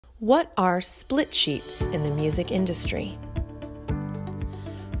What are split sheets in the music industry?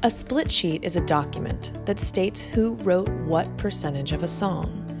 A split sheet is a document that states who wrote what percentage of a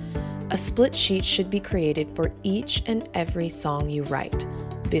song. A split sheet should be created for each and every song you write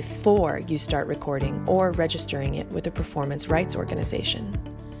before you start recording or registering it with a performance rights organization.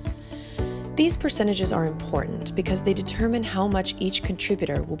 These percentages are important because they determine how much each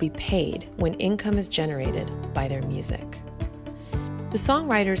contributor will be paid when income is generated by their music. The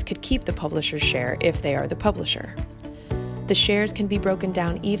songwriters could keep the publisher's share if they are the publisher. The shares can be broken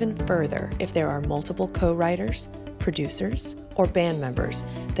down even further if there are multiple co-writers, producers, or band members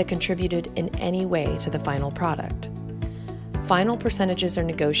that contributed in any way to the final product. Final percentages are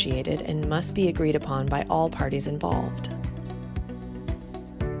negotiated and must be agreed upon by all parties involved.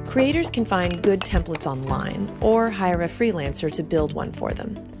 Creators can find good templates online or hire a freelancer to build one for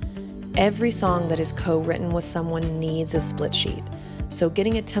them. Every song that is co-written with someone needs a split sheet, so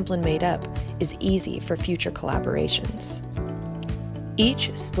getting a template made up is easy for future collaborations.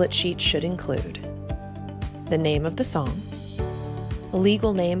 Each split sheet should include the name of the song, the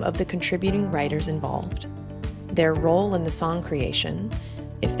legal name of the contributing writers involved, their role in the song creation,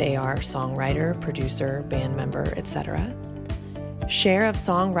 if they are songwriter, producer, band member, etc., share of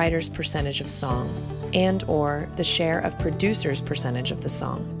songwriter's percentage of song, and/or the share of producer's percentage of the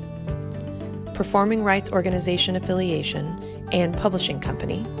song, performing rights organization affiliation, and publishing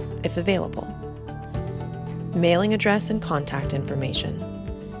company, if available, mailing address and contact information,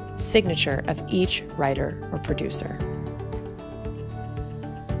 signature of each writer or producer.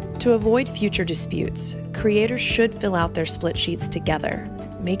 To avoid future disputes, creators should fill out their split sheets together,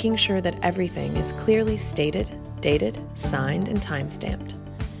 making sure that everything is clearly stated, dated, signed, and time-stamped.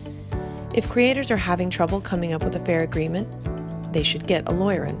 If creators are having trouble coming up with a fair agreement, they should get a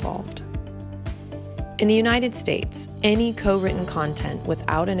lawyer involved. In the United States, any co-written content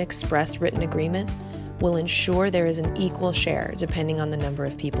without an express written agreement will ensure there is an equal share depending on the number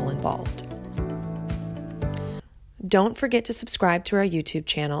of people involved. Don't forget to subscribe to our YouTube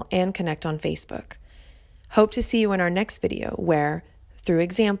channel and connect on Facebook. Hope to see you in our next video where, through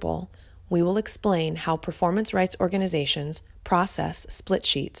example, we will explain how performance rights organizations process split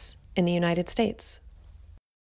sheets in the United States.